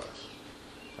move us.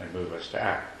 They move us to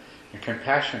act. And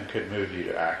compassion could move you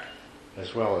to act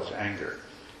as well as anger.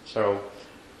 So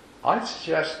I'd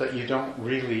suggest that you don't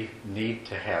really need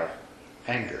to have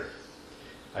anger.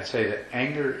 I'd say that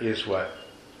anger is what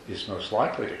is most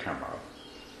likely to come up.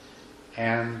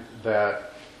 And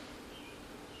that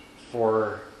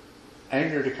for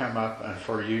anger to come up and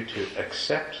for you to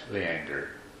accept the anger,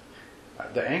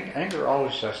 anger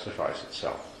always justifies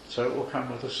itself. So it will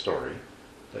come with a story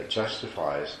that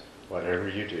justifies whatever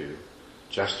you do,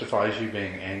 justifies you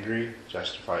being angry,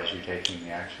 justifies you taking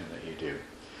the action that you do.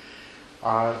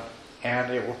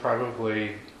 And it will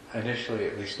probably initially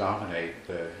at least dominate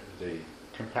the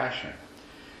compassion.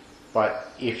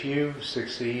 But if you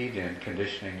succeed in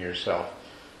conditioning yourself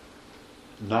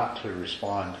not to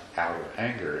respond out of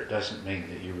anger, it doesn't mean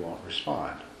that you won't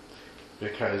respond.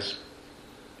 Because,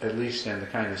 at least in the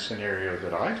kind of scenario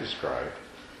that I described,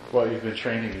 what you've been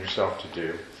training yourself to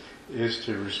do is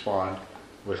to respond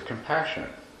with compassion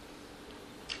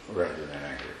rather than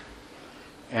anger.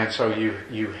 And so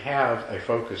you have a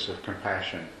focus of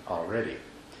compassion already.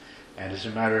 And as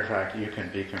a matter of fact, you can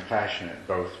be compassionate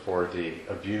both for the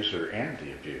abuser and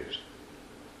the abused.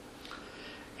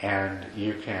 And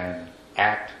you can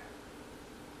act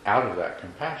out of that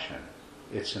compassion.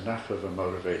 It's enough of a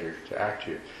motivator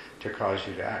to cause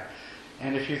you to act.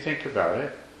 And if you think about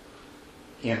it,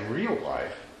 in real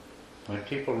life, when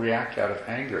people react out of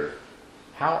anger,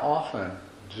 how often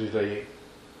do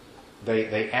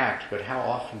they act, but how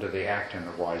often do they act in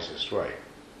the wisest way?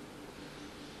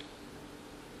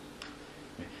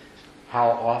 How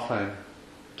often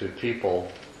do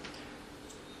people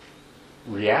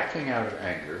reacting out of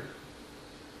anger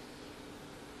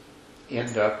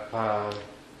end up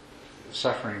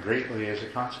suffering greatly as a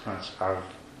consequence of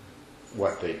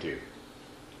what they do?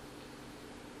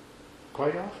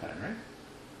 Quite often, right?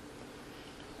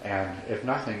 And if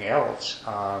nothing else,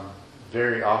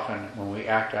 very often when we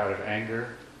act out of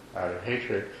anger, out of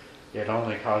hatred, it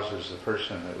only causes the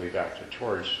person that we've acted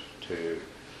towards to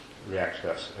react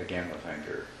to us again with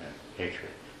anger and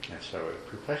hatred. And so it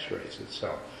perpetuates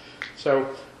itself.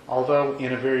 So, although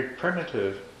in a very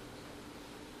primitive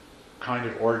kind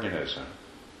of organism,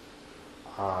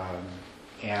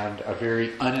 and a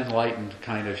very unenlightened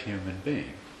kind of human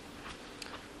being,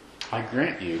 I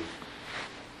grant you,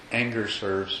 anger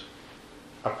serves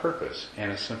a purpose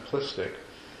in a simplistic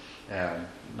and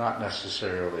not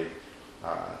necessarily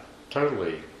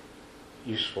totally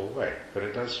useful way, but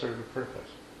it does serve a purpose.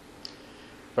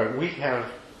 But we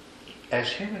have, as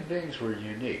human beings, we're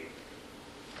unique.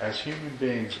 As human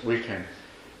beings, we can,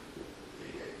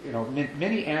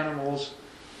 many animals,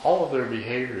 all of their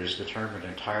behavior is determined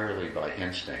entirely by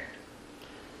instinct.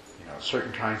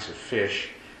 Certain kinds of fish,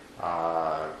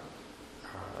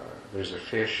 there's a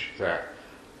fish that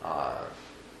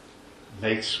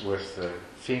mates with the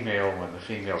female when the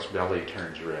female's belly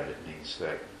turns red. It means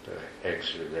that the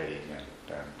eggs are ready,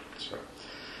 and so.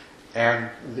 And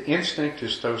the instinct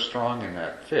is so strong in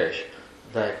that fish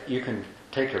that you can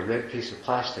take a red piece of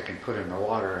plastic and put it in the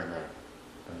water, and the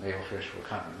male fish will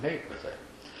come and mate with it.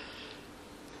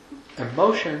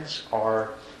 Emotions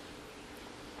are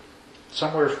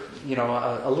somewhere,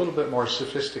 a little bit more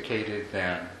sophisticated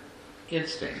than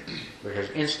instinct, because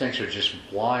instincts are just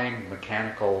blind,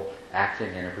 mechanical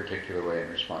acting in a particular way in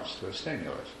response to a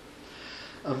stimulus.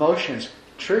 Emotions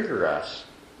trigger us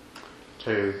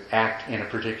to act in a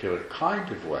particular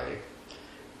kind of way,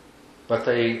 but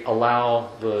they allow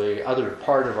the other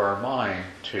part of our mind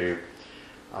to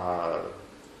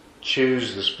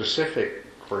choose the specific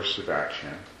course of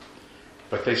action,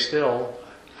 but they still,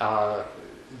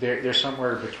 they're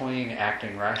somewhere between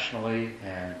acting rationally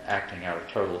and acting out of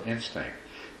total instinct.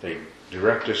 They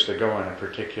direct us to go in a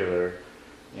particular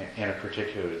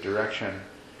direction,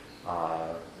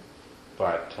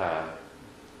 but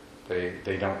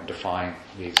they don't define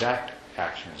the exact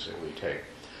actions that we take.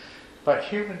 But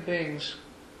human beings,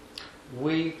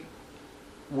 we're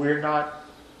not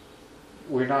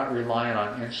reliant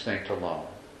on instinct alone.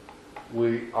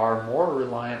 We are more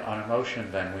reliant on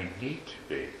emotion than we need to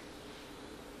be.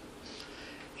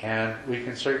 And we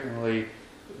can certainly,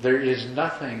 there is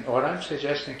nothing, what I'm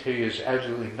suggesting to you is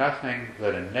absolutely nothing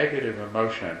that a negative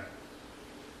emotion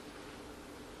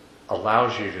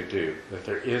allows you to do, that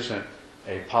there isn't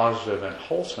a positive and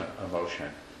wholesome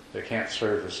emotion that can't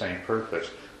serve the same purpose,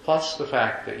 plus the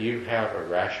fact that you have a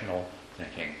rational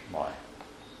thinking mind.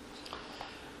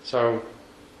 So,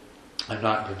 I'm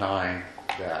not denying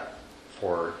that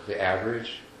for the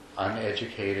average,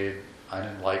 uneducated,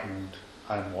 unenlightened,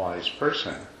 unwise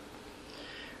person,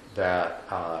 that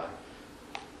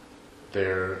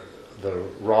the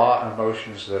raw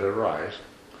emotions that arise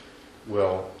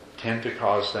will tend to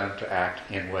cause them to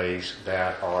act in ways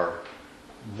that are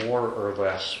more or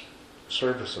less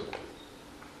serviceable.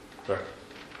 But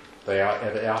they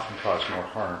often cause more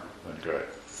harm than good.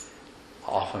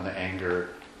 Often the anger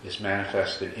is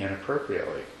manifested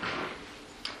inappropriately.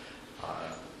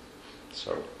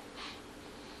 So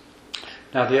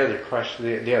Now the other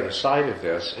question, the other side of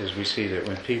this is we see that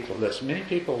many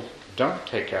people don't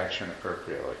take action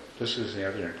appropriately. This is the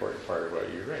other important part of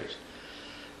what you raised.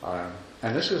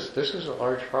 And this is a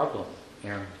large problem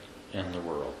in the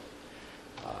world.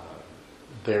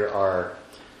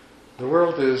 The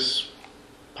world is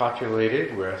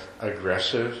populated with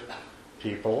aggressive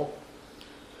people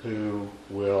who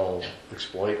will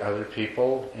exploit other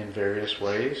people in various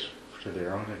ways to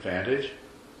their own advantage.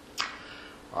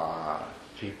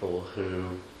 People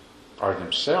who are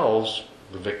themselves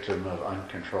the victim of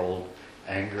uncontrolled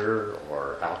anger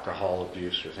or alcohol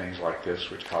abuse or things like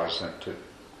this, which cause them to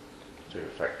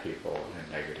affect people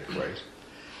in negative ways.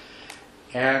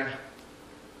 And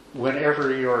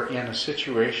whenever you're in a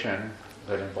situation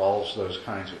that involves those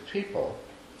kinds of people,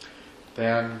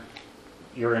 then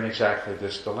you're in exactly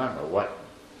this dilemma.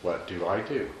 What do I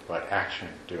do? What action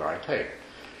do I take?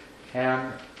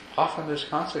 And often there's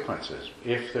consequences.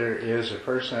 If there is a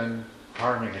person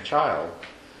harming a child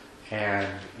and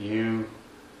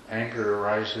anger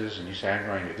arises and you say, I'm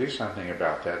going to do something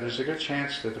about that, there's a good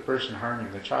chance that the person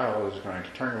harming the child is going to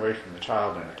turn away from the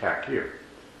child and attack you.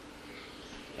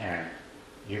 And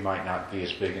you might not be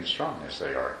as big and strong as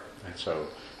they are. And so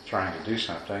trying to do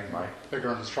something might... Bigger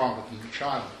and stronger than the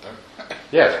child, though.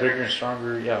 Yes, bigger and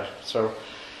stronger, yeah. So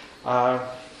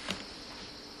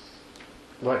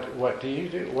what do you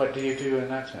do? What do you do in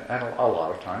that sense? And a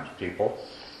lot of times people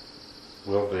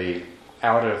will be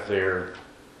out of their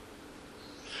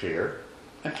fear.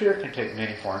 And fear can take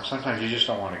many forms. Sometimes you just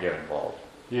don't want to get involved.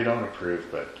 You don't approve,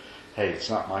 but hey, it's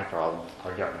not my problem.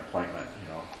 I've got an appointment,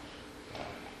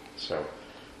 So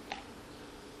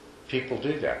people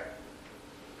do that.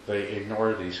 They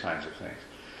ignore these kinds of things.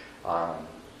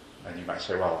 And you might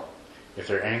say, well, if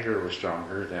their anger was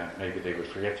stronger, then maybe they would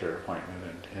forget their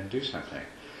appointment and do something.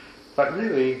 But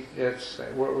really,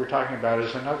 what we're talking about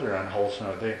is another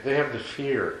unwholesome. They have the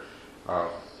fear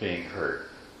of being hurt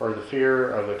or the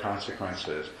fear of the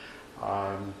consequences.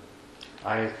 I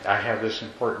have this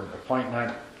important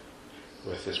appointment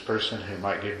with this person who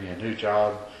might give me a new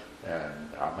job and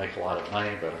I'll make a lot of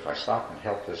money, but if I stop and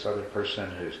help this other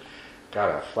person who's got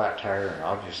a flat tire and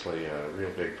obviously a real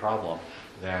big problem,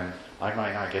 then I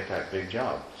might not get that big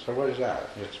job. So what is that?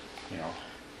 It's,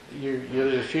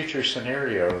 there's a future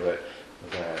scenario that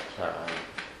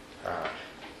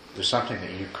there's something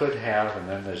that you could have, and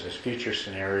then there's this future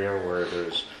scenario where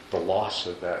there's the loss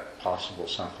of that possible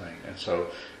something, and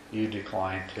so you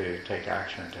decline to take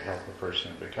action to help a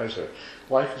person because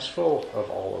life is full of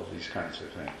all of these kinds of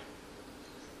things.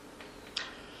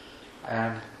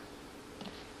 And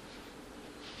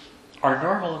our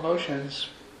normal emotions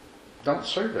don't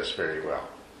serve us very well,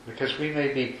 because we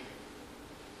may be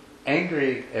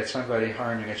angry at somebody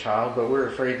harming a child, but we're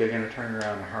afraid they're going to turn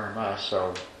around and harm us,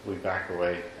 so we back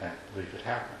away and leave it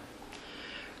happen.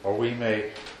 Or we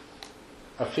may,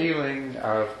 a feeling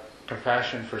of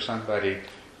compassion for somebody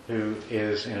who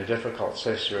is in a difficult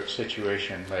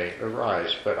situation may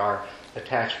arise, but our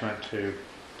attachment to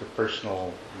the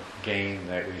personal gain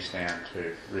that we stand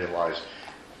to realize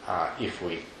if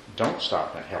we don't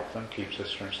stop and help them keeps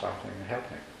us from stopping and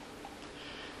helping.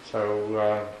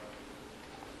 So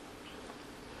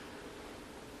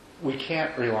we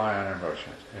can't rely on our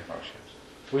emotions.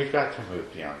 We've got to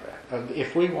move beyond that.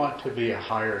 If we want to be a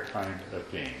higher kind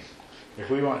of being, if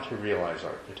we want to realize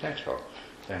our potential,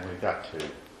 then we've got to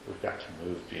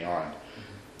move beyond.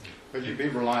 But you'd be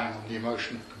relying on the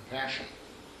emotion of compassion.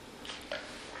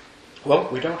 Well,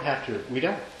 we don't have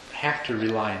to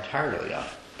rely entirely on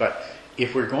it. But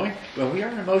if we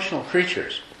are emotional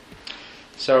creatures,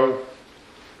 so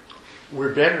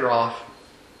we're better off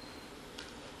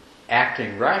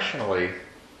acting rationally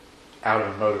out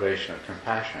of a motivation of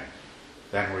compassion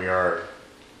than we are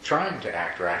trying to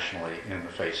act rationally in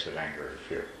the face of anger or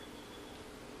fear.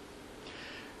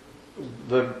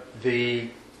 The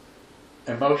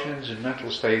emotions and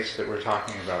mental states that we're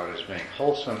talking about as being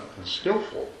wholesome and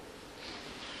skillful,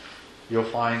 you'll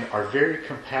find are very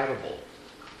compatible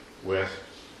with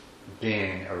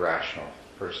being a rational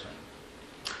person.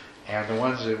 And the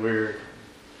ones that we're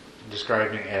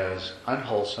describing as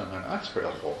unwholesome and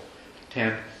unskillful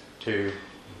tend to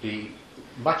be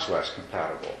much less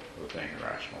compatible with being a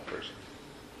rational person.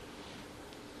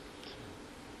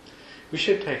 We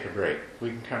should take a break. We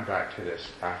can come back to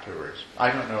this afterwards.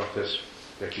 I don't know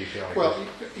if you feel like well,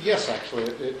 yes, actually,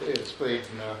 it's been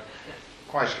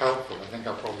quite helpful. I think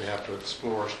I'll probably have to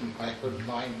explore it in my own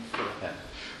mind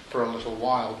for a little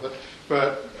while.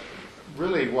 But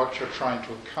really what you're trying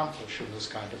to accomplish in this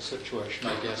kind of situation,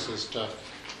 I guess, is to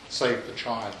save the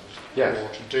child, Yes.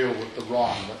 or to deal with the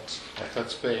wrong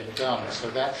that's being done. So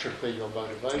that should be your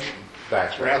motivation,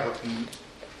 That's right. rather than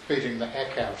beating the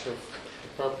heck out of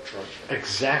the perpetrator.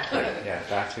 Exactly. Yeah,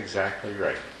 that's exactly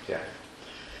right. Yeah.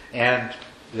 And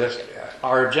this,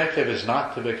 our objective is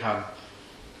not to become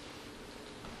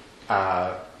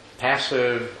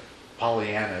passive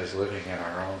Pollyannas living in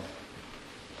our own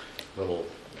little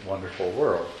wonderful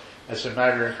world. As a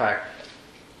matter of fact,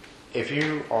 if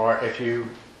you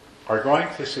are going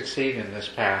to succeed in this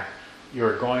path,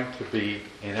 you're going to be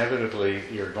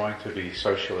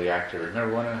socially active.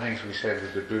 Remember, one of the things we said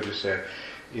that the Buddha said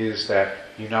is that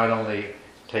you not only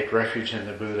take refuge in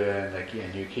the Buddha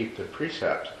and you keep the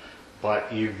precepts,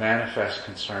 but you manifest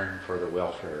concern for the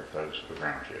welfare of those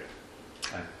around you.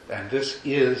 And this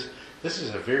is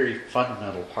a very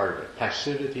fundamental part of it.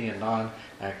 Passivity and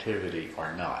non-activity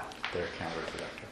are not. They're counterproductive.